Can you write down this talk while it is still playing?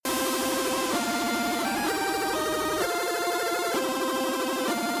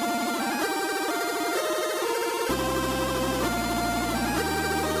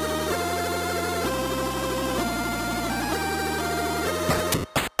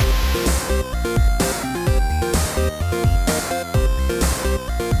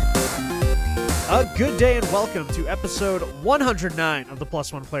A good day and welcome to episode 109 of the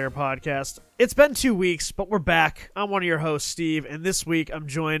Plus One Player Podcast. It's been 2 weeks, but we're back. I'm one of your hosts, Steve, and this week I'm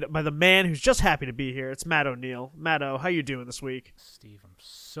joined by the man who's just happy to be here. It's Matt O'Neill. Matto, how you doing this week? Steve, I'm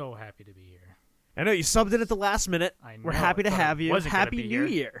so happy to be here. I know you subbed in at the last minute. I know. We're happy to have you. Happy New here.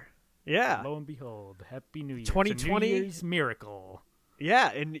 Year. Yeah. Lo and behold, Happy New Year. 2020. It's a New Year's miracle.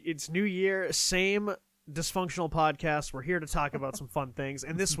 Yeah, and it's New Year, same dysfunctional podcast. We're here to talk about some fun things,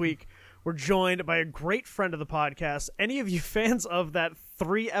 and this week we're joined by a great friend of the podcast. Any of you fans of that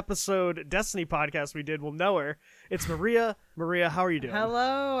 3-episode Destiny podcast we did will know her. It's Maria. Maria, how are you doing?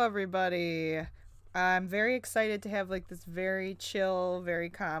 Hello, everybody. I'm very excited to have this very chill,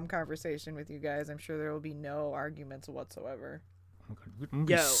 very calm conversation with you guys. I'm sure there will be no arguments whatsoever. I'm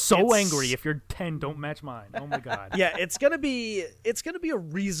gonna be so angry if your 10 don't match mine. Oh my god. Yeah, it's gonna be a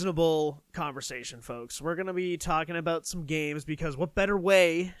reasonable conversation, folks. We're gonna be talking about some games because what better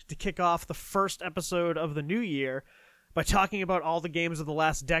way to kick off the first episode of the new year by talking about all the games of the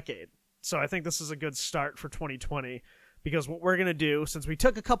last decade. So I think this is a good start for 2020 because what we're gonna do, since we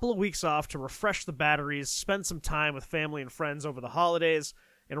took a couple of weeks off to refresh the batteries, spend some time with family and friends over the holidays,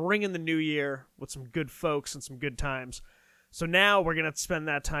 and ring in the new year with some good folks and some good times. So now we're going to spend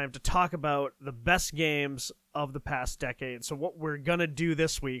that time to talk about the best games of the past decade. So what we're going to do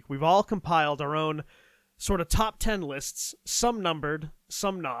this week, we've all compiled our own sort of top 10 lists, some numbered,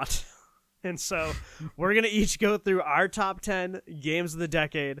 some not. And so we're going to each go through our top 10 games of the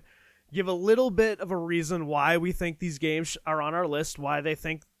decade, give a little bit of a reason why we think these games are on our list, why they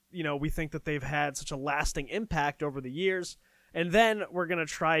think, we think that they've had such a lasting impact over the years. And then we're going to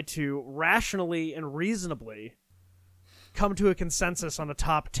try to rationally and reasonably come to a consensus on a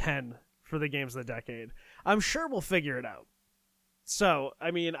top 10 for the games of the decade. I'm sure we'll figure it out. So,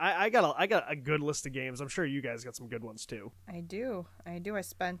 I mean, I got a good list of games. I'm sure you guys got some good ones too. I do. I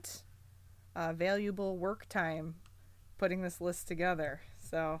spent valuable work time putting this list together.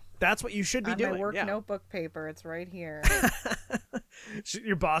 So that's what you should be doing. On my work notebook paper, it's right here.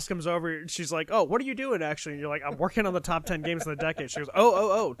 Your boss comes over and she's like, "Oh, what are you doing actually?" And you're like, "I'm working on the top 10 games of the decade." She goes,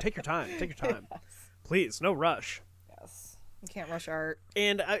 "Oh, take your time. Take your time. Yes. Please, no rush." You can't rush art.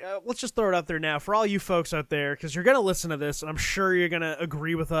 And let's just throw it out there now for all you folks out there, because you're going to listen to this, and I'm sure you're going to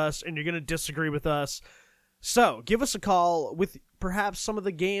agree with us, and you're going to disagree with us. So give us a call with perhaps some of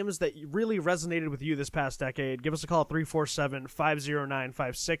the games that really resonated with you this past decade. Give us a call at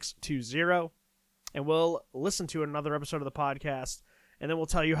 347-509-5620, and we'll listen to another episode of the podcast, and then we'll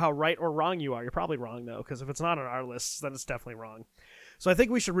tell you how right or wrong you are. You're probably wrong, though, because if it's not on our lists, then it's definitely wrong. So I think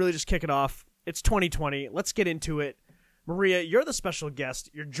we should really just kick it off. It's 2020. Let's get into it. Maria, you're the special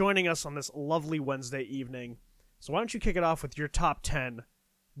guest. You're joining us on this lovely Wednesday evening. So why don't you kick it off with your top 10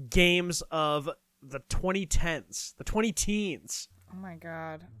 games of the 2010s, the 20-teens? Oh my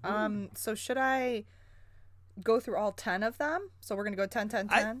god. So should I go through all 10 of them? So we're going to go 10, 10,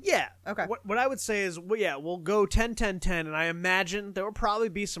 10? Yeah. Okay. What I would say is, we'll go 10, 10, 10, and I imagine there will probably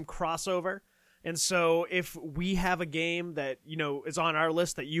be some crossover. And so if we have a game that, is on our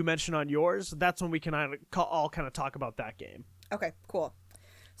list that you mentioned on yours, that's when we can all kind of talk about that game. Okay, cool.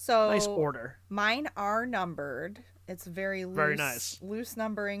 So nice order. Mine are numbered. It's very nice. Loose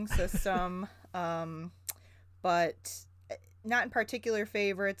numbering system. But not in particular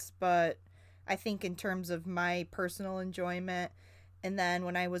favorites, but I think in terms of my personal enjoyment. And then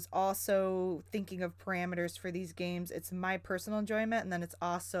when I was also thinking of parameters for these games, it's my personal enjoyment, and then it's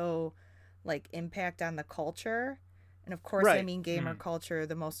also impact on the culture. And of course, right. I mean gamer culture,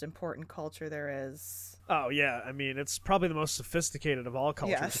 the most important culture there is. Oh yeah, I mean it's probably the most sophisticated of all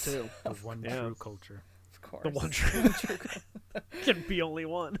cultures too. The one true culture. Of course. The one true can be only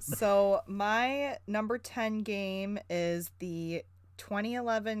one. So my number 10 game is the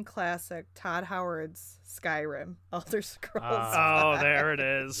 2011 classic Todd Howard's Skyrim, Elder Scrolls. Oh, there it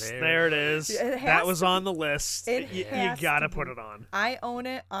is. There it is. That was on the list. You gotta put it on. I own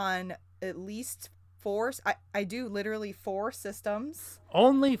it on at least 4. I do literally 4 systems.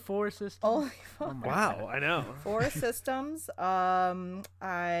 Only 4 systems? Only 4. Wow, I know. 4 systems.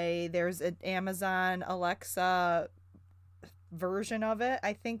 There's an Amazon Alexa version of it.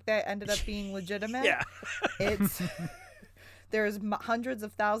 I think that ended up being legitimate. Yeah. There's hundreds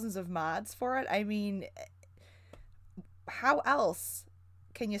of thousands of mods for it. I mean, how else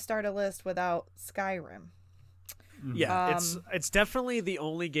can you start a list without Skyrim? Yeah, it's definitely the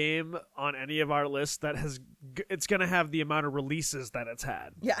only game on any of our lists that it's going to have the amount of releases that it's had.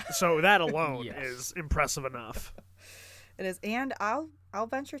 Yeah. So that alone is impressive enough. It is, and I'll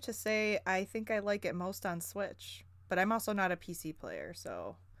venture to say I think I like it most on Switch, but I'm also not a PC player,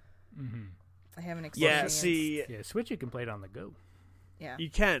 so I haven't experienced. Yeah, see, Yeah, Switch you can play it on the go. Yeah.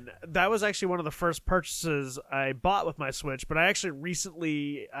 you can. That was actually one of the first purchases I bought with my Switch, but I actually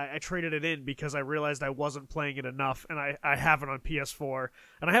recently I traded it in because I realized I wasn't playing it enough, and I have it on PS4,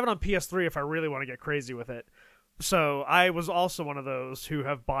 and I have it on PS3 if I really want to get crazy with it. So I was also one of those who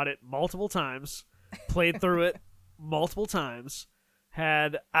have bought it multiple times, played through it multiple times,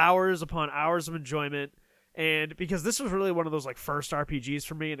 had hours upon hours of enjoyment. And because this was really one of those like first RPGs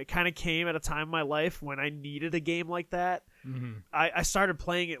for me, and it kind of came at a time in my life when I needed a game like that. I started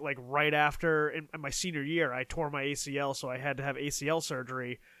playing it like right after in my senior year. I tore my ACL, so I had to have ACL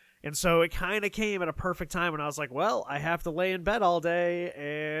surgery. And so it kind of came at a perfect time when I was like, well, I have to lay in bed all day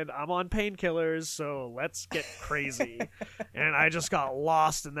and I'm on painkillers, so let's get crazy. And I just got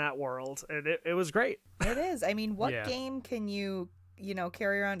lost in that world, and it was great. It is. I mean, what Yeah. game can you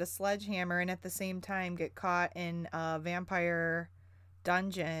carry around a sledgehammer and at the same time get caught in a vampire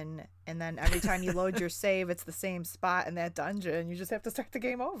dungeon, and then every time you load your save, it's the same spot in that dungeon. You just have to start the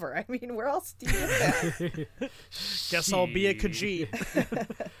game over. I mean, where else do you get that? Guess I'll be a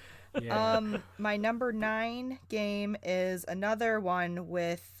Khajiit. Yeah. My number 9 game is another one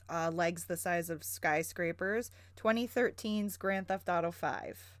with legs the size of skyscrapers. 2013's Grand Theft Auto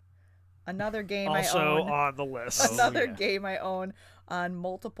 5. Another game Also I own. on the list. Another yeah. game I own on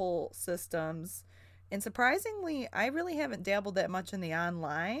multiple systems. And surprisingly, I really haven't dabbled that much in the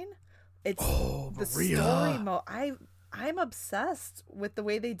online. It's the Maria. story mode. I'm obsessed with the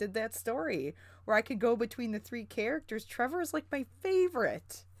way they did that story, where I could go between the 3 characters. Trevor is like my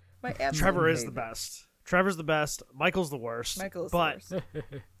favorite. My absolute Trevor is the favorite. best. Trevor's the best. Michael's the worst. Michael is but the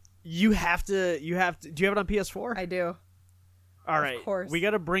worst. you have to. Do you have it on PS4? I do. All right. Of course. We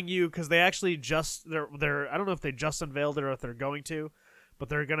got to bring you, because they actually just they're I don't know if they just unveiled it or if they're going to, but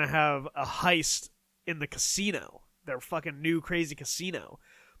they're gonna have a heist in the casino. Their fucking new crazy casino.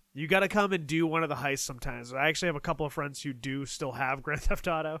 You got to come and do one of the heists sometimes. I actually have a couple of friends who do still have Grand Theft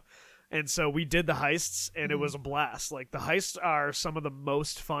Auto. And so we did the heists, and it was a blast. Like, the heists are some of the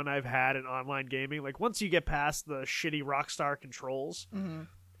most fun I've had in online gaming. Like, once you get past the shitty Rockstar controls,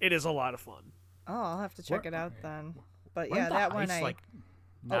 it is a lot of fun. Oh, I'll have to check What- it out then. But Weren't yeah, the that one heists, I. like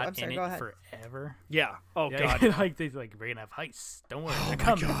not I'm sorry, in go it ahead. forever. Yeah. Oh, Yeah, God. like we're gonna have heists. Don't worry, Oh they're my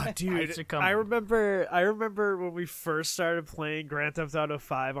coming. god, dude! Heists are coming. I remember when we first started playing Grand Theft Auto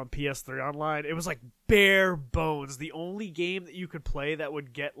 5 on PS3 online. It was like bare bones. The only game that you could play that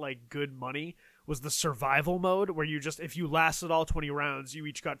would get like good money was the survival mode, where you just, if you lasted all 20 rounds, you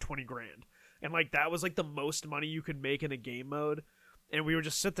each got 20 grand, and like that was like the most money you could make in a game mode. And we would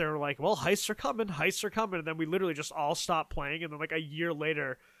just sit there like, well, heists are coming, and then we literally just all stopped playing. And then like a year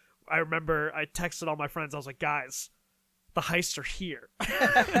later, I remember I texted all my friends. I was like, guys, the heists are here.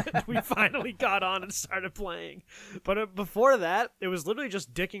 We finally got on and started playing. But before that, it was literally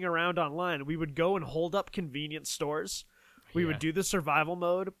just dicking around online. We would go and hold up convenience stores. We would do the survival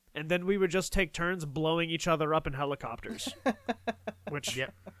mode, and then we would just take turns blowing each other up in helicopters. Which,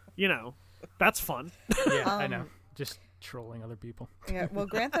 Yep. you know, that's fun. Yeah, I know. Just trolling other people. Yeah, well,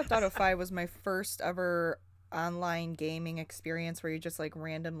 Grand Theft Auto 5 was my first ever online gaming experience where you just like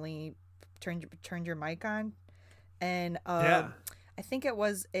randomly turned your mic on, and Yeah. I think it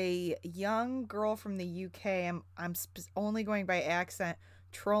was a young girl from the UK. I'm only going by accent,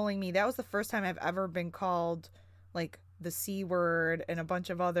 trolling me. That was the first time I've ever been called like the C word and a bunch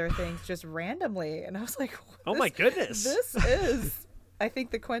of other things just randomly, and I was like, Oh my goodness. this is. I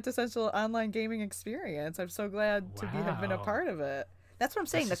think the quintessential online gaming experience. I'm so glad to have been a Wow. part of it. That's what I'm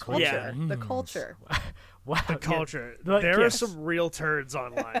saying. That's The just what culture. it The means. culture. Wow. The culture. Like, There are yes. some real turds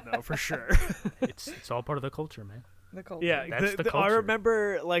online, though, for sure. It's all part of the culture, man. The culture. Yeah, That's the I culture.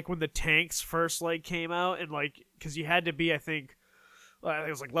 remember like when the tanks first like came out, and like because you had to be, I think it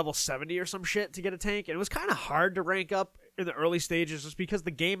was like level 70 or some shit to get a tank, and it was kind of hard to rank up in the early stages just because the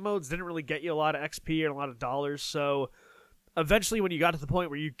game modes didn't really get you a lot of XP and a lot of dollars. So eventually, when you got to the point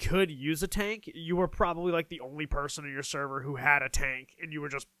where you could use a tank, you were probably like the only person in your server who had a tank, and you were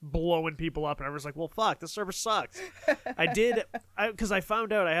just blowing people up, and everyone's like, well, fuck, this server sucks. Because I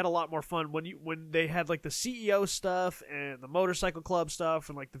found out I had a lot more fun when they had like the CEO stuff and the motorcycle club stuff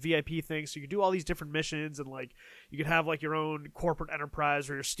and like the VIP things, so you could do all these different missions, and like you could have like your own corporate enterprise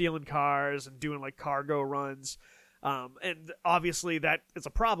where you're stealing cars and doing like cargo runs. And obviously that is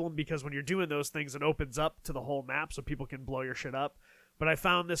a problem because when you're doing those things, it opens up to the whole map so people can blow your shit up. But I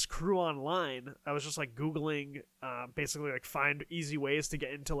found this crew online. I was just like Googling, basically like find easy ways to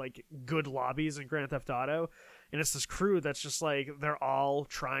get into like good lobbies in Grand Theft Auto. And it's this crew that's just like, they're all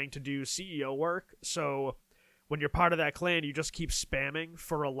trying to do CEO work. So when you're part of that clan, you just keep spamming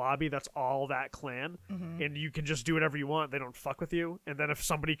for a lobby that's all that clan, and you can just do whatever you want. They don't fuck with you. And then if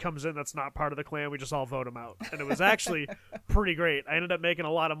somebody comes in that's not part of the clan, we just all vote them out. And it was actually pretty great. I ended up making a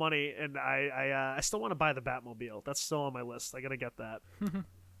lot of money, and I still want to buy the Batmobile. That's still on my list. I gotta get that.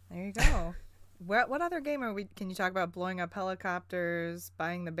 There you go. What other game can you talk about blowing up helicopters,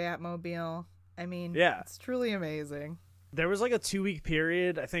 buying the Batmobile? I mean, Yeah. It's truly amazing. There was like a 2-week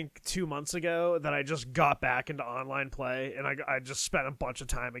period, I think 2 months ago, that I just got back into online play, and I just spent a bunch of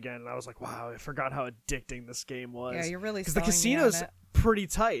time again, and I was like, wow, I forgot how addicting this game was. Yeah, you're really because the selling me on casino's it. pretty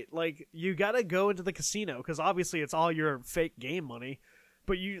tight. Like, you gotta go into the casino, because obviously it's all your fake game money,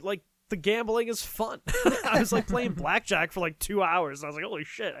 but you, like, the gambling is fun. I was like playing blackjack for like 2 hours, and I was like, holy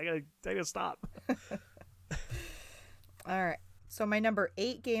shit, I gotta stop. All right. So my number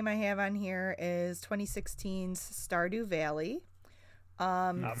 8 game I have on here is 2016's Stardew Valley.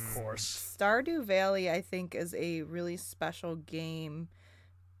 Of course. Stardew Valley, I think, is a really special game.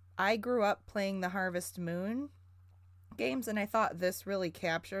 I grew up playing the Harvest Moon games, and I thought this really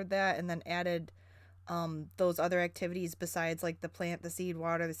captured that and then added those other activities besides like the plant the seed,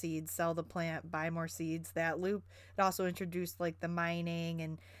 water the seeds, sell the plant, buy more seeds, that loop. It also introduced like the mining,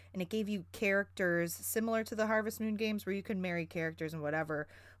 and it gave you characters similar to the Harvest Moon games where you could marry characters and whatever.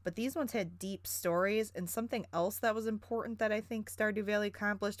 But these ones had deep stories, and something else that was important that I think Stardew Valley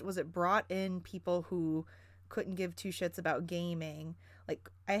accomplished was it brought in people who couldn't give two shits about gaming. Like,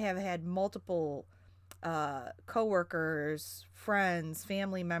 I have had multiple coworkers, friends,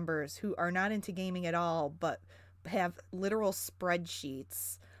 family members who are not into gaming at all, but have literal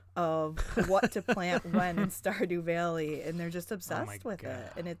spreadsheets of what to plant when in Stardew Valley, and they're just obsessed with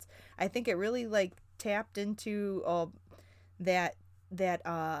it. And I think it really like tapped into that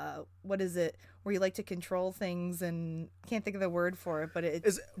what is it, where you like to control things, and can't think of the word for it, but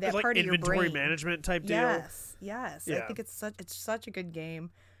it's that like part of your brain. inventory management type deal. Yes. Yeah. I think it's such a good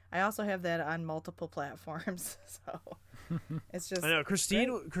game. I also have that on multiple platforms, so it's just. I know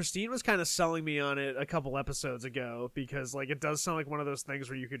Christine was kind of selling me on it a couple episodes ago, because like it does sound like one of those things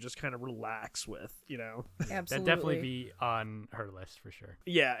where you could just kind of relax with, you know. Absolutely. That'd definitely be on her list for sure.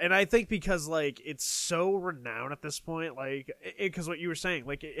 Yeah, and I think because like it's so renowned at this point, like because what you were saying,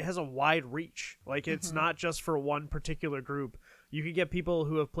 like it has a wide reach. Like it's not just for one particular group. You can get people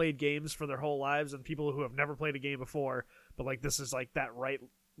who have played games for their whole lives and people who have never played a game before, but like this is like that right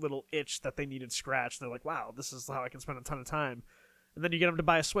little itch that they needed scratched. They're like, wow, this is how I can spend a ton of time. And then you get them to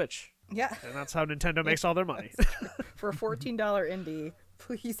buy a Switch. Yeah. And that's how Nintendo makes all their money. For a $14 indie,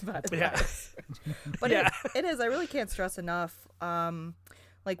 please buy the Yeah. Switch. But it is. I really can't stress enough.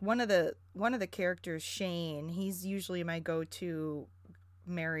 Like one of the characters, Shane, he's usually my go-to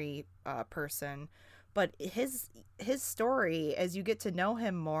marry person. But his story, as you get to know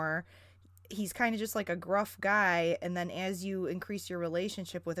him more, he's kind of just like a gruff guy, and then as you increase your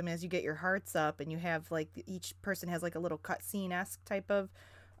relationship with him, as you get your hearts up, and you have like each person has like a little cutscene-esque type of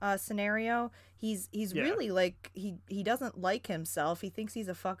scenario, he's really like he doesn't like himself. He thinks he's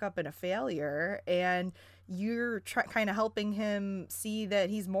a fuck up and a failure, and you're kind of helping him see that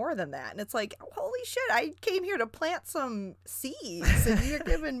he's more than that. And it's like, holy shit, I came here to plant some seeds, and you're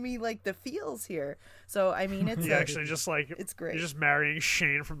giving me like the feels here. So I mean, it's actually just like it's great. You're just marrying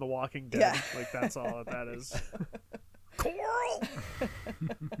Shane from The Walking Dead. Yeah. Like that's all that is. Coral.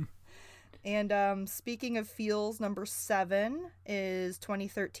 And speaking of feels, number 7 is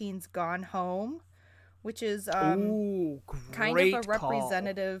 2013's Gone Home, which is Ooh, kind great of a call.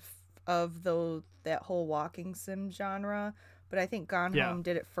 representative of that whole walking sim genre. But I think Gone Home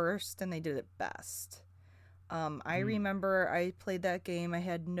did it first, and they did it best. I remember I played that game. I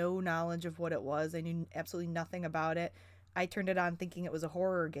had no knowledge of what it was. I knew absolutely nothing about it. I turned it on thinking it was a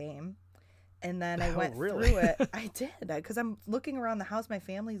horror game. And then I went through it. I did, because I'm looking around the house. My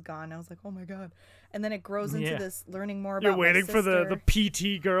family's gone. I was like, oh my God. And then it grows into this learning more about You're waiting my for sister.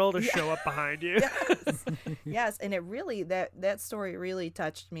 the PT girl to show up behind you. Yes. Yes. And it really, that story really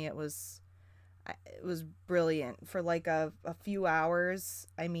touched me. It was brilliant for like a few hours.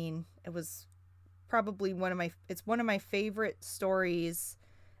 I mean, it was probably one of my favorite stories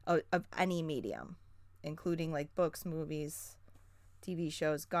of any medium, including like books, movies, TV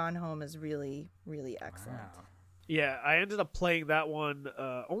shows. Gone Home is really, really excellent. Wow. Yeah, I ended up playing that one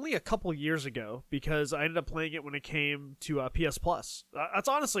only a couple years ago, because I ended up playing it when it came to PS Plus. That's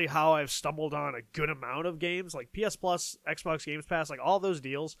honestly how I've stumbled on a good amount of games, like PS Plus, Xbox Games Pass, like all those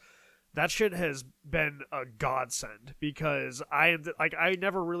deals. That shit has been a godsend, because I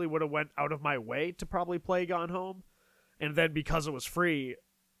never really would have went out of my way to probably play Gone Home, and then because it was free,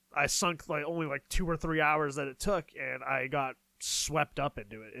 I sunk like only like 2 or 3 hours that it took, and I got swept up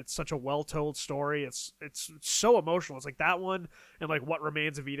into it. It's such a well-told story. It's so emotional. It's like that one and like What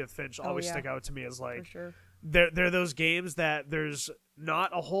Remains of Edith Finch always stick out to me as like, for sure. They're those games that there's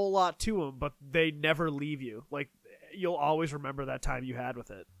not a whole lot to them, but they never leave you. Like, you'll always remember that time you had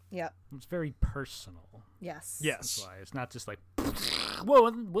with it. Yep. It's very personal. Yes. Yes. That's why it's not just like, whoa,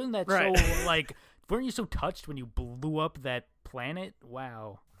 wasn't that Right. so, like, weren't you so touched when you blew up that planet?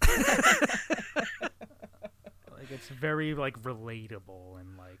 Wow. Like, it's very, like, relatable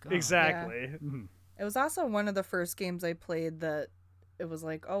and, like, oh. Exactly. Mhm. It was also one of the first games I played that it was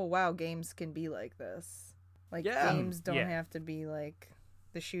like, oh, wow, games can be like this. Like, Yeah. games don't Yeah. have to be like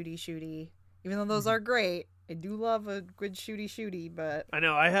the shooty. Even though those are great. I do love a good shooty, but I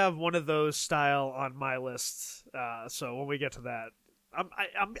know. I have one of those style on my list. So when we get to that,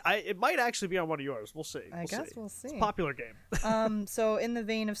 it might actually be on one of yours. We'll see. I guess we'll see. It's a popular game. So in the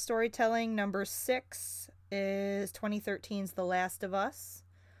vein of storytelling, number 6 is 2013's The Last of Us.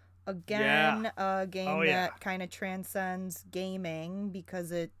 Again, a game that kind of transcends gaming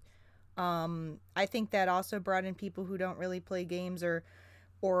because it I think that also brought in people who don't really play games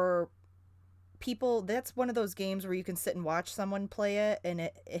or people. That's one of those games where you can sit and watch someone play it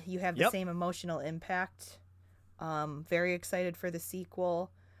and you have the same emotional impact. Very excited for the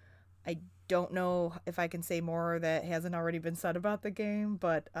sequel. I don't know if I can say more that hasn't already been said about the game,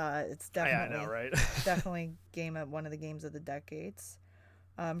 but it's definitely I know, right? definitely one of the games of the decades.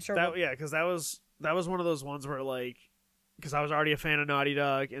 I'm sure. Because that was one of those ones where like, because I was already a fan of Naughty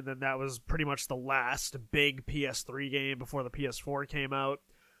Dog, and then that was pretty much the last big PS3 game before the PS4 came out.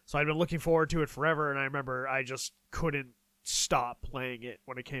 So I'd been looking forward to it forever, and I remember I just couldn't stop playing it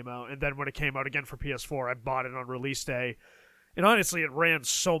when it came out. And then when it came out again for PS4, I bought it on release day. And honestly, it ran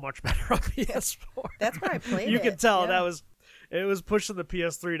so much better on PS4. That's why I played it. You can tell yeah. it was pushing the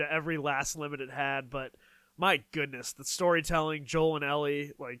PS3 to every last limit it had, but my goodness, the storytelling, Joel and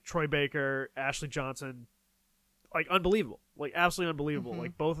Ellie, like Troy Baker, Ashley Johnson, like unbelievable. Like absolutely unbelievable.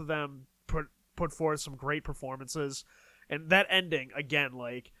 Like both of them put forth some great performances. And that ending, again,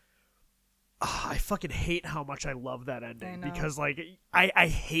 like I fucking hate how much I love that ending because like I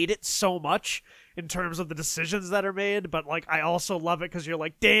hate it so much in terms of the decisions that are made, but like I also love it because you're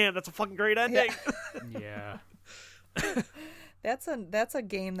like, damn, that's a fucking great ending. Yeah. That's a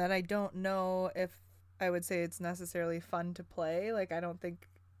game that I don't know if I would say it's necessarily fun to play. Like I don't think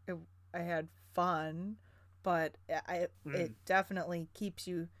I had fun, but it definitely keeps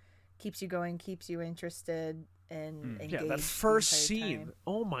you going, keeps you interested. And yeah, that first scene.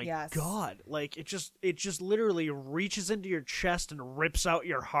 Oh my god! Like it just literally reaches into your chest and rips out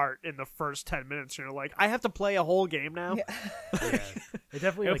your heart in the first 10 minutes. And you're like, I have to play a whole game now. Yeah. Yeah. It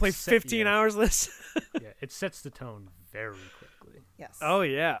definitely I play 15 hours of this. Yeah, it sets the tone very quickly. Yes. Oh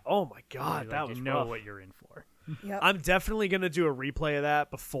yeah. Oh my god, Really, that like, was you know rough. what you're in for. Yep. I'm definitely gonna do a replay of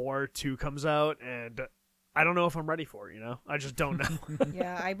that before 2 comes out, and I don't know if I'm ready for it. You know, I just don't know.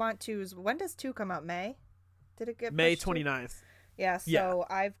 Yeah, I want to. When does 2 come out? May? Did it get May pushed to? 29th? Yeah, so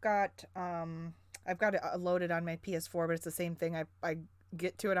I've got it loaded on my PS4, but it's the same thing. I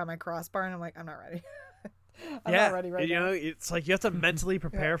get to it on my crossbar and I'm like, I'm not ready. I'm not ready right now. You know, it's like you have to mentally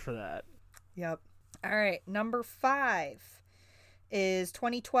prepare for that. Yep. All right, number 5 is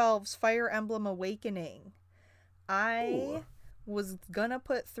 2012's Fire Emblem Awakening. I was gonna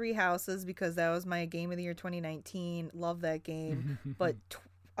put Three Houses because that was my game of the year 2019. Love that game, but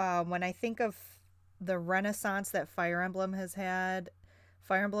when I think of the renaissance that Fire Emblem has had,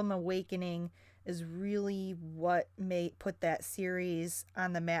 Fire Emblem Awakening is really what put that series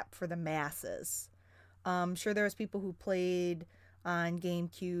on the map for the masses. Sure, there was people who played on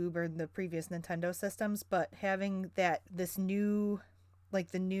GameCube or the previous Nintendo systems, but having this new, like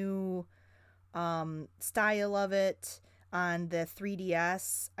the new style of it on the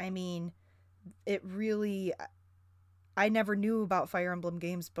 3DS, I mean, it really... I never knew about Fire Emblem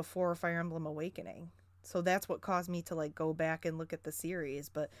games before Fire Emblem Awakening. So that's what caused me to like go back and look at the series,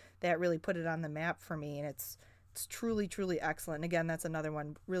 but that really put it on the map for me, and it's truly, truly excellent. And again, that's another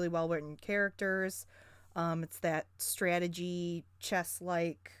one, really well written characters. It's that strategy,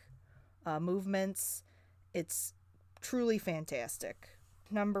 chess-like movements. It's truly fantastic.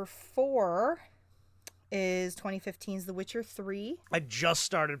 Number 4 is 2015's The Witcher 3. I just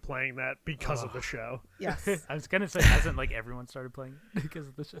started playing that because of the show. Yes. I was gonna say, hasn't like everyone started playing it because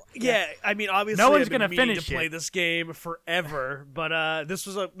of the show? Yeah, I mean, obviously, No one's I've been gonna meaning finish to play it. this game forever, but this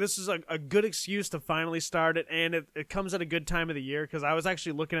is a good excuse to finally start it, and it comes at a good time of the year because I was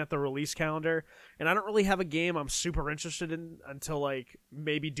actually looking at the release calendar, and I don't really have a game I'm super interested in until like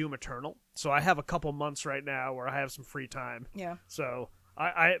maybe Doom Eternal. So I have a couple months right now where I have some free time. Yeah. So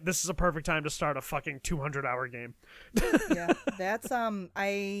I this is a perfect time to start a fucking 200-hour game. Yeah, that's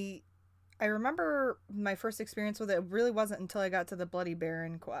I remember my first experience with it really wasn't until I got to the Bloody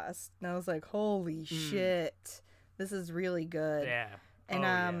Baron quest, and I was like, "Holy shit, this is really good." Yeah. And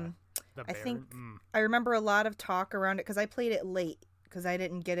I think Baron. I remember a lot of talk around it because I played it late because I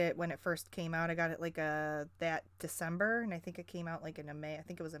didn't get it when it first came out. I got it like that December, and I think it came out like in a May. I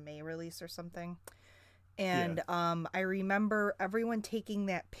think it was a May release or something. And I remember everyone taking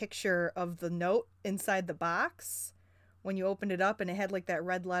that picture of the note inside the box when you opened it up, and it had like that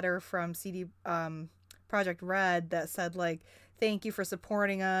red letter from CD Project Red that said like, "Thank you for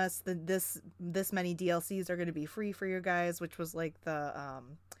supporting us. This many DLCs are going to be free for you guys," which was like the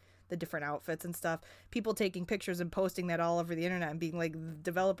different outfits and stuff. People taking pictures and posting that all over the internet and being like,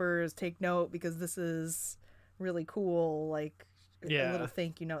 "Developers, take note because this is really cool." Like a little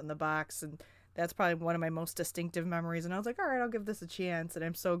thank you note in the box, and that's probably one of my most distinctive memories. And I was like, all right, I'll give this a chance, and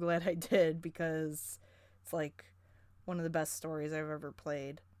I'm so glad I did because it's like one of the best stories I've ever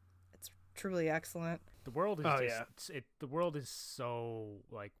played. It's truly excellent. The world is the world is so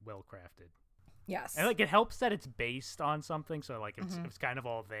like well crafted. Yes. And like it helps that it's based on something, so like it's kind of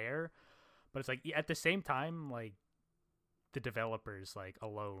all there. But it's like at the same time, like the developers like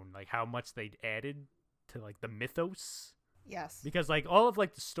alone, like how much they added to like the mythos. Yes. Because like all of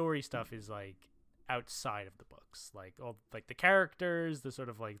like the story stuff is like outside of the books. Like all like the characters, the sort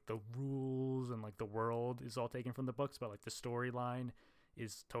of like the rules and like the world is all taken from the books, but like the storyline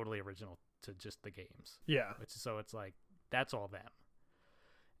is totally original to just the games. Yeah. So it's like that's all them.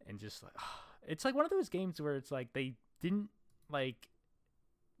 And just like it's like one of those games where it's like they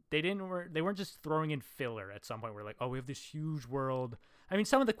weren't just throwing in filler at some point where like, oh, we have this huge world. I mean,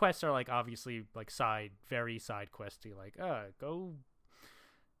 some of the quests are like obviously like very side questy, like go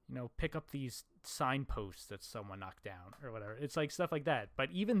pick up these signposts that someone knocked down or whatever. It's like stuff like that. But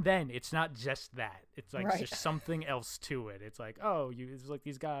even then, it's not just that. It's like there's something else to it. It's like, it's like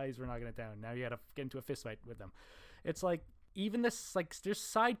these guys were knocking it down. Now you got to get into a fist fight with them. It's like even this like there's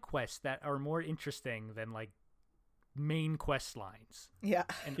side quests that are more interesting than like main quest lines. Yeah.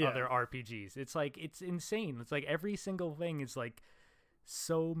 And other RPGs. It's like it's insane. It's like every single thing is like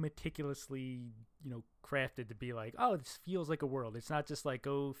so meticulously, crafted to be like, oh, this feels like a world. It's not just like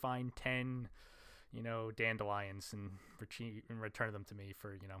go find 10, dandelions and return them to me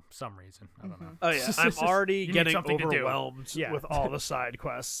for, some reason. I don't know. Oh yeah, I'm already getting overwhelmed Yeah. with all the side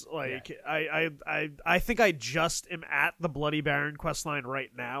quests. Like I think I just am at the Bloody Baron quest line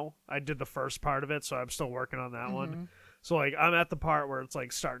right now. I did the first part of it, so I'm still working on that one. So like I'm at the part where it's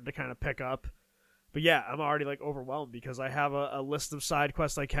like starting to kind of pick up. But yeah, I'm already like overwhelmed because I have a list of side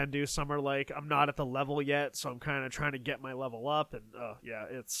quests I can do. Some are like I'm not at the level yet, so I'm kind of trying to get my level up. And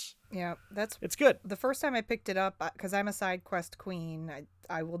it's good. The first time I picked it up, because I'm a side quest queen,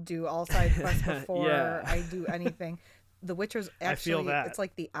 I will do all side quests before I do anything. The Witcher's actually it's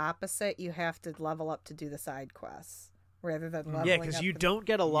like the opposite. You have to level up to do the side quests rather than leveling up. Yeah, because you don't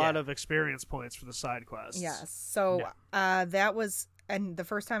get a lot of experience points for the side quests. Yes, so that was. And the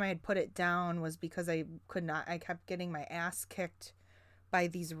first time I had put it down was because I kept getting my ass kicked by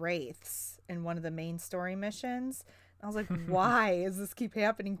these wraiths in one of the main story missions. I was like, why does this keep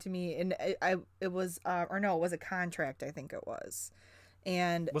happening to me? And it was a contract, I think it was.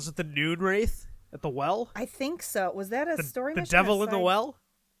 And was it the Noon Wraith at the well? I think so. Was that a story mission? The Devil in the Well?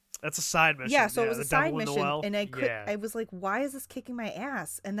 That's a side mission. Yeah, so it was a side mission, and Yeah. I was like, why is this kicking my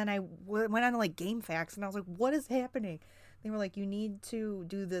ass? And then I went on like GameFAQs, and I was like, what is happening? They were like, you need to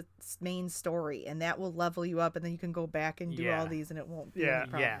do the main story, and that will level you up, and then you can go back and do all these, and it won't be any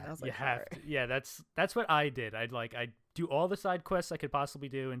problem. And I was like, you have to. Yeah, that's what I did. I'd do all the side quests I could possibly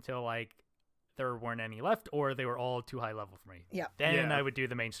do until like there weren't any left, or they were all too high level for me. Yeah. Then I would do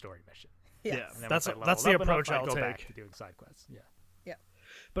the main story mission. Yes. Yeah, that's the approach I'll go take. Back to doing side quests. Yeah.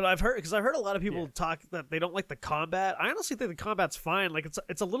 But I've heard a lot of people talk that they don't like the combat. I honestly think the combat's fine. Like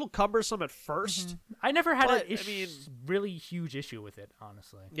it's a little cumbersome at 1st. I never had really huge issue with it,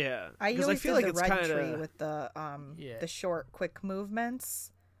 honestly. Yeah, I feel like it's red tree with the the short, quick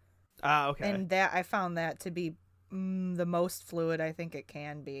movements. Okay. And that I found that to be the most fluid I think it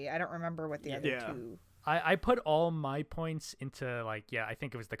can be. I don't remember what the other two. I put all my points into I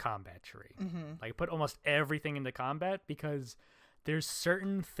think it was the combat tree. Like I put almost everything into combat because there's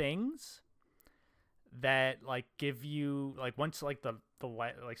certain things that like give you like once like the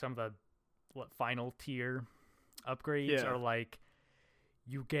like some of the final tier upgrades are like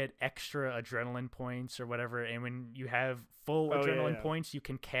you get extra adrenaline points or whatever, and when you have full adrenaline points you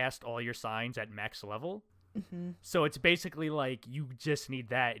can cast all your signs at max level. So it's basically like you just need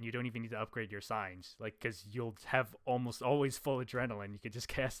that, and you don't even need to upgrade your signs, like because you'll have almost always full adrenaline. You could just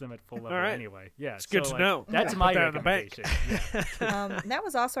cast them at full level anyway. Yeah, it's good to know. That's my recommendation. Yeah. That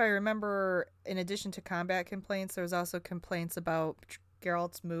was also, I remember, in addition to combat complaints, there was also complaints about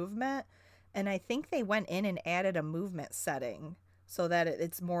Geralt's movement, and I think they went in and added a movement setting so that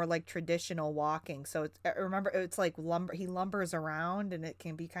it's more like traditional walking. So remember, it's like he lumbers around, and it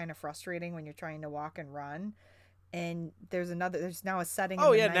can be kind of frustrating when you're trying to walk and run. And there's now a setting in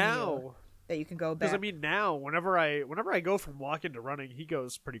the menu now that you can go back. Because I mean, now whenever I go from walking to running, he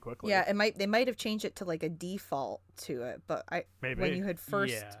goes pretty quickly. Yeah, they might have changed it to like a default to it, but Maybe. when you had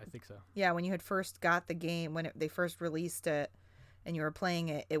first I think so. Yeah, when you had first got the game, when they first released it, and you were playing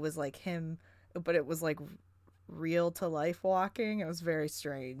it, it was like him, but it was like real to life walking. It was very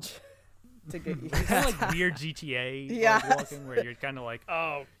strange to get used. Kind of like weird GTA walking, where you're kind of like,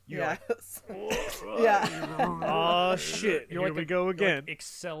 yeah. Oh shit! Here we go again. Like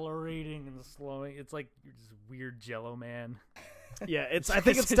accelerating and slowing. It's like you're just weird Jello man. Yeah, I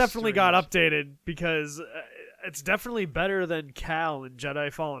think it's definitely got updated because it's definitely better than Cal in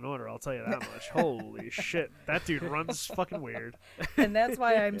Jedi Fallen Order. I'll tell you that much. Holy shit, that dude runs fucking weird. And that's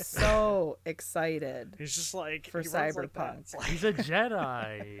why I'm so excited. He's just like for Cyberpunk. Like He's a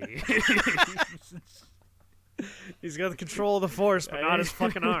Jedi. He's got the control of the Force, but not his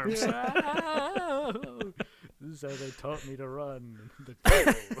fucking arms. This is how they taught me to run.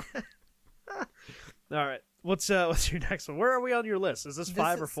 All right. What's your next one? Where are we on your list? Is this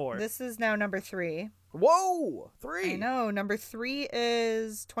 5 or 4? This is now number 3. Whoa! 3. I know. Number 3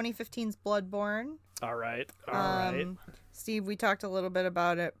 is 2015's Bloodborne. All right. All right. Steve, we talked a little bit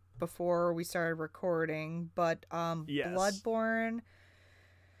about it before we started recording, but yes. Bloodborne,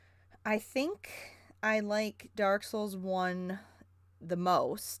 I think I like Dark Souls 1 the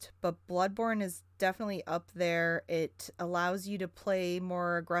most, but Bloodborne is definitely up there. It allows you to play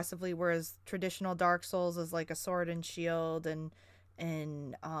more aggressively, whereas traditional Dark Souls is like a sword and shield, and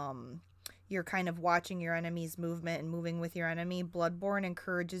you're kind of watching your enemy's movement and moving with your enemy. Bloodborne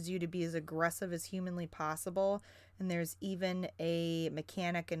encourages you to be as aggressive as humanly possible, and there's even a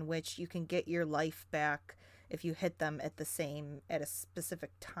mechanic in which you can get your life back if you hit them at a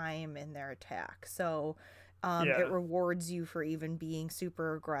specific time in their attack. So it rewards you for even being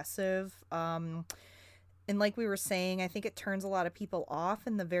super aggressive. And like we were saying, I think it turns a lot of people off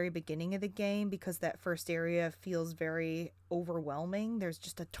in the very beginning of the game because that first area feels very overwhelming. There's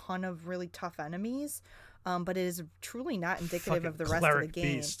just a ton of really tough enemies, but it is truly not indicative of the rest of the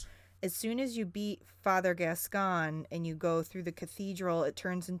game. Beast. As soon as you beat Father Gascon and you go through the cathedral, it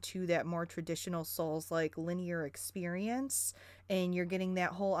turns into that more traditional Souls-like linear experience, and you're getting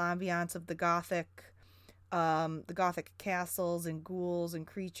that whole ambiance of the Gothic castles and ghouls and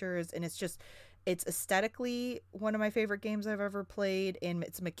creatures, and it's aesthetically one of my favorite games I've ever played, and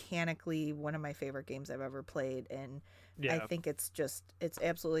it's mechanically one of my favorite games I've ever played, and I think it's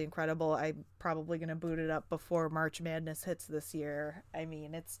absolutely incredible. I'm probably going to boot it up before March Madness hits this year. I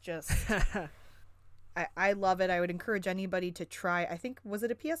mean, it's just I love it. I would encourage anybody to try. I think, was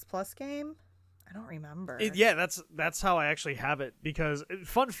it a PS Plus game? I don't remember. That's how I actually have it, because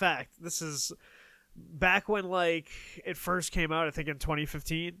fun fact, this is back when like it first came out, I think in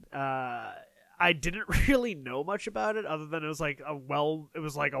 2015. I didn't really know much about it other than it was like a well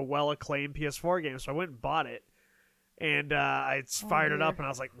acclaimed PS4 game, so I went and bought it, and I fired it up, and I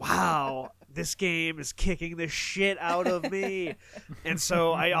was like, wow, this game is kicking the shit out of me. And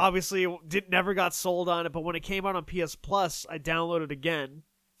so I obviously never got sold on it, but when it came out on PS Plus, I downloaded it again,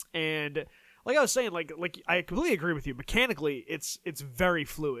 and like I was saying, like I completely agree with you. Mechanically, it's very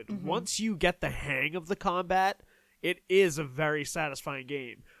fluid. Mm-hmm. Once you get the hang of the combat, it is a very satisfying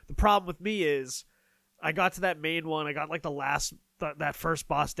game. The problem with me is I got to that main one. I got like that first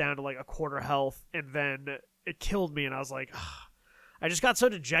boss down to like a quarter health, and then it killed me, and I was like, ugh. I just got so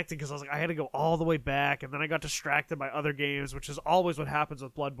dejected because I was like, I had to go all the way back, and then I got distracted by other games, which is always what happens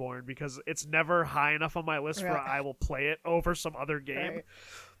with Bloodborne, because it's never high enough on my list where I will play it over some other game. Right.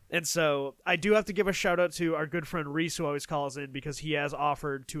 And so I do have to give a shout out to our good friend Reese, who always calls in, because he has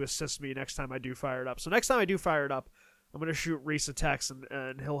offered to assist me next time I do fire it up. So next time I do fire it up, I'm going to shoot Reese a text,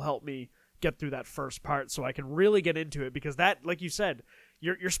 and he'll help me get through that first part so I can really get into it, because that, like you said,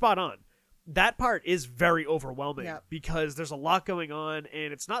 you're spot on. That part is very overwhelming because there's a lot going on,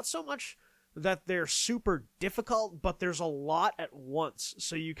 and it's not so much that they're super difficult, but there's a lot at once.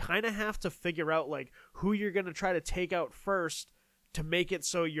 So you kind of have to figure out like who you're going to try to take out first to make it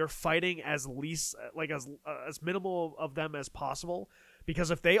so you're fighting as least as minimal of them as possible, because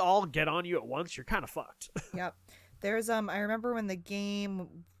if they all get on you at once, you're kind of fucked. Yep. There's I remember when the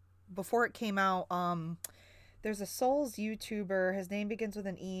game before it came out, There's a Souls YouTuber. His name begins with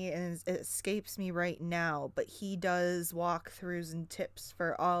an E, and it escapes me right now. But he does walkthroughs and tips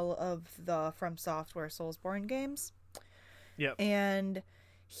for all of the From Software Soulsborne games. Yep. And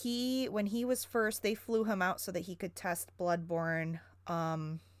when he was first, they flew him out so that he could test Bloodborne.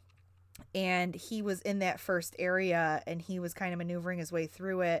 And he was in that first area, and he was kind of maneuvering his way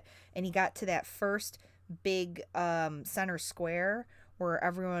through it. And he got to that first big center square where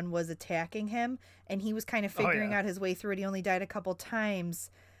everyone was attacking him, and he was kind of figuring out his way through it. He only died a couple times,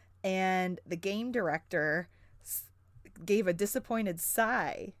 and the game director gave a disappointed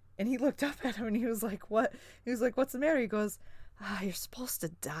sigh, and he looked up at him and he was like, "What?" He was like, "What's the matter?" He goes, "You're supposed to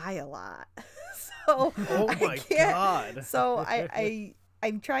die a lot." So oh my god. So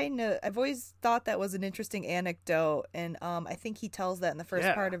I'm trying to. I've always thought that was an interesting anecdote, and I think he tells that in the first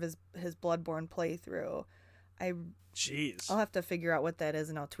part of his Bloodborne playthrough. Jeez. I'll have to figure out what that is,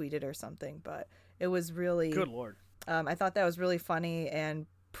 and I'll tweet it or something. But it was really good lord. I thought that was really funny and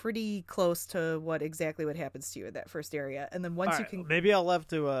pretty close to what happens to you in that first area. And then once you can, maybe I'll have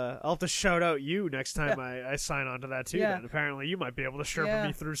to shout out you next time I sign on to that too. Then apparently you might be able to sherpa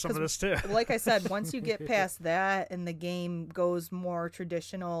me through some of this too. Like I said, once you get past that and the game goes more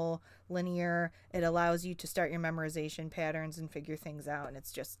traditional, linear, it allows you to start your memorization patterns and figure things out, and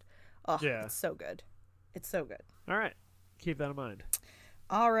it's just it's so good. It's so good. All right. Keep that in mind.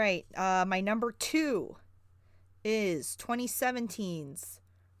 All right. My number 2 is 2017's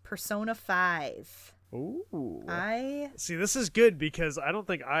Persona 5. Ooh. See, this is good because I don't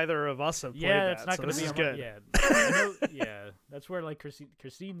think either of us have played that. It's not so going to be good. That's where like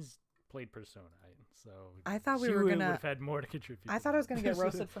Christine's played Persona. So I thought we she were would gonna have had more to contribute. I thought I was gonna get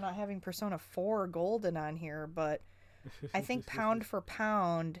roasted for not having Persona 4 Golden on here, but I think pound for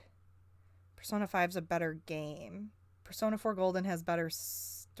pound, Persona 5's a better game. Persona 4 Golden has better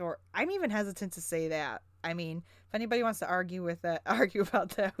story. I'm even hesitant to say that. I mean, if anybody wants to argue about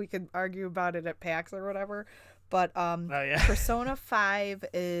that, we can argue about it at PAX or whatever. But Persona 5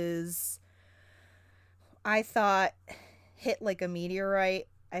 is, I thought, hit like a meteorite.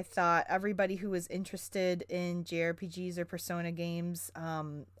 I thought everybody who was interested in JRPGs or Persona games,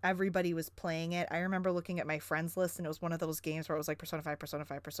 everybody was playing it. I remember looking at my friends list, and it was one of those games where it was like Persona 5, Persona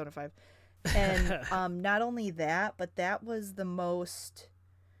 5, Persona 5. And not only that, but that was the most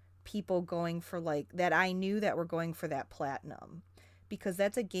people going for like that I knew that were going for that platinum, because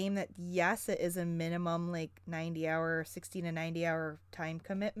that's a game that, yes, it is a minimum like 60 to 90 hour time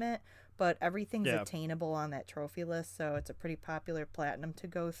commitment, but everything's attainable on that trophy list, so it's a pretty popular platinum to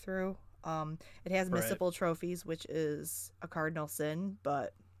go through. It has missable trophies, which is a cardinal sin,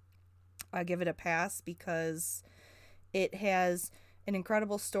 but I give it a pass because it has an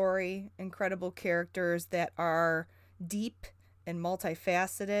incredible story, incredible characters that are deep and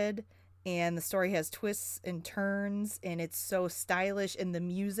multifaceted, and the story has twists and turns, and it's so stylish. In the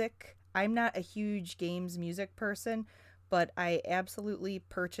music, I'm not a huge games music person, but I absolutely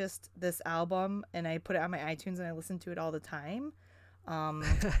purchased this album and I put it on my iTunes and I listen to it all the time.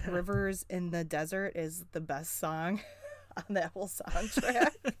 Rivers in the Desert is the best song on that whole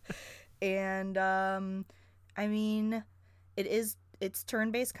soundtrack. And I mean, it's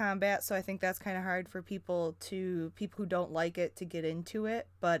turn-based combat, so I think that's kind of hard for people who don't like it to get into it.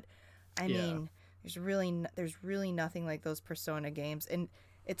 But I mean, there's really nothing like those Persona games, and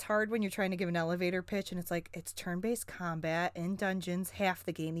it's hard when you're trying to give an elevator pitch, and it's like it's turn-based combat in dungeons half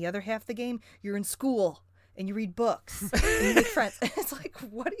the game. The other half the game, you're in school and you read books and you make friends. And it's like,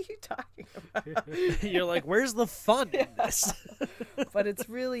 what are you talking about? You're like, where's the fun in this? But it's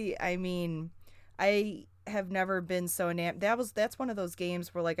really, I mean, I have never been so enamored. That's one of those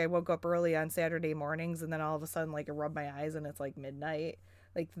games where like I woke up early on Saturday mornings and then all of a sudden like I rub my eyes and it's like midnight,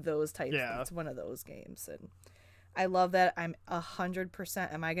 like those types. Yeah. It's one of those games, and I love that. I'm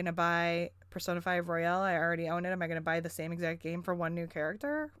 100%. Am I gonna buy Persona 5 Royale? I already own it. Am I gonna buy the same exact game for one new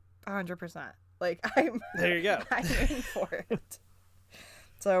character? 100%. Like there you go. I'm in for it.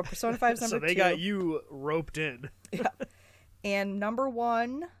 So Persona 5's number 2. So they got you roped in. Yeah. And number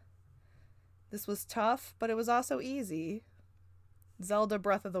 1. This was tough, but it was also easy. Zelda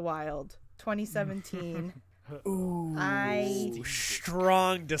Breath of the Wild, 2017. Ooh,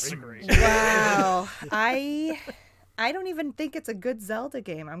 strong disagree. Wow. I don't even think it's a good Zelda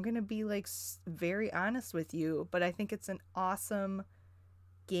game. I'm going to be like very honest with you, but I think it's an awesome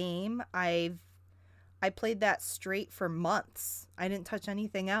game. I played that straight for months. I didn't touch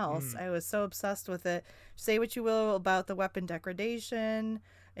anything else. I was so obsessed with it. Say what you will about the weapon degradation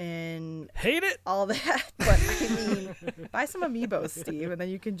and hate it, all that, but I mean, buy some amiibos, Steve, and then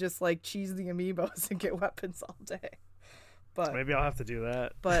you can just like cheese the amiibos and get weapons all day. But Maybe I'll have to do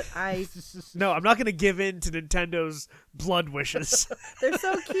that. I No, I'm not going to give in to Nintendo's blood wishes. they're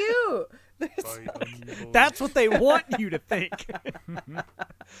so cute. That's what they want you to think.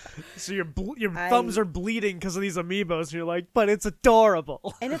 So your thumbs are bleeding because of these amiibos, and you're like, but it's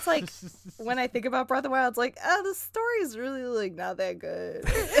adorable. And it's like, when I think about Breath of the Wild, it's like, oh, the story's really like not that good.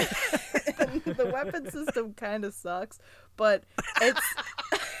 And the weapon system kind of sucks, but it's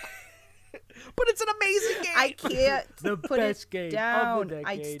But it's an amazing game. I can't The put best it game of down. the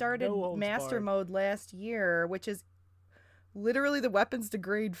I decade. started No holds Master barred. Mode last year, which is literally the weapons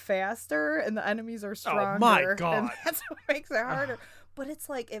degrade faster and the enemies are stronger. Oh my God. And that's what makes it harder. But it's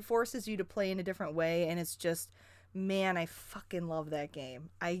like it forces you to play in a different way, and it's just, man, I fucking love that game.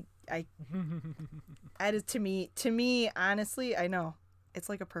 That is to me, honestly, I know it's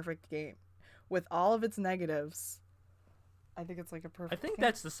like a perfect game with all of its negatives. I think it's like a perfect. I think game.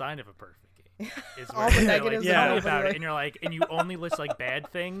 that's the sign of a perfect game. Is All where the they're, negatives like, and tell you nobody about like- it, and you're like, and you only list like bad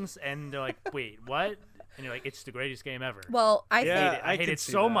things, and they're like, wait, what? And you're like, it's the greatest game ever. Well, I Yeah. think hate it. I hate can it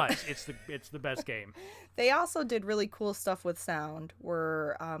see so that. much. It's the best game. they also did really cool stuff with sound,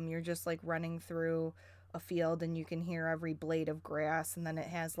 where you're just like running through a field and you can hear every blade of grass, and then it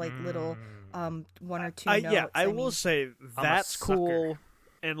has like little one or two notes. I mean, will say a that's sucker. cool.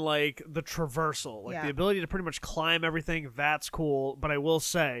 And like the traversal, like Yeah. the ability to pretty much climb everything, that's cool. But I will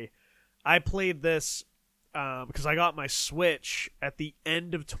say, I played this because I got my Switch at the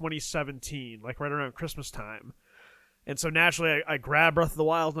end of 2017, like right around Christmas time. And so naturally, I grab Breath of the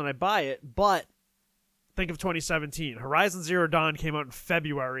Wild and I buy it. But think of 2017. Horizon Zero Dawn came out in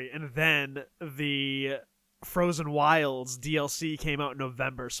February, and then the Frozen Wilds DLC came out in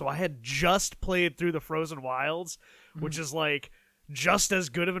November. So I had just played through the Frozen Wilds, which is like just as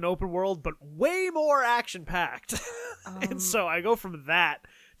good of an open world, but way more action packed. And so I go from that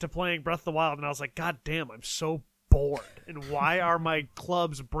to playing Breath of the Wild, and I was like, God damn, I'm so bored. And why are my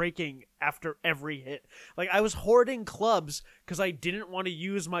clubs breaking after every hit? Like, I was hoarding clubs because I didn't want to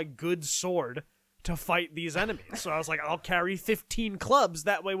use my good sword to fight these enemies. So I was like, I'll carry 15 clubs.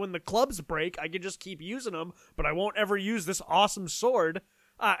 That way, when the clubs break, I can just keep using them, but I won't ever use this awesome sword.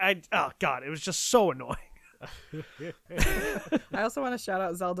 Oh, God, it was just so annoying. I also want to shout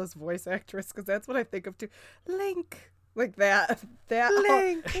out Zelda's voice actress, because that's what I think of too. Link, like that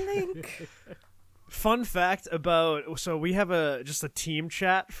Link. Fun fact about, so we have just a team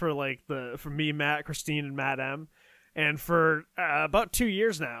chat for for me, Matt, Christine, and Matt M. And for about 2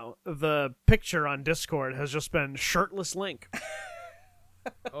 years now, the picture on Discord has just been shirtless Link.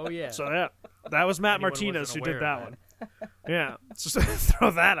 Oh yeah. So yeah, that was Matt Anyone Martinez wasn't who did aware that of one. Yeah, just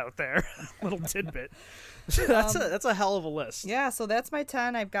throw that out there, little tidbit. That's a hell of a list. Yeah, so that's my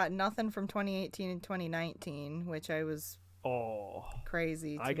 10. I've got nothing from 2018 and 2019, which I was Oh,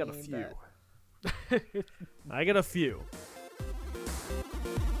 crazy to I got a me, few. but- I got a few.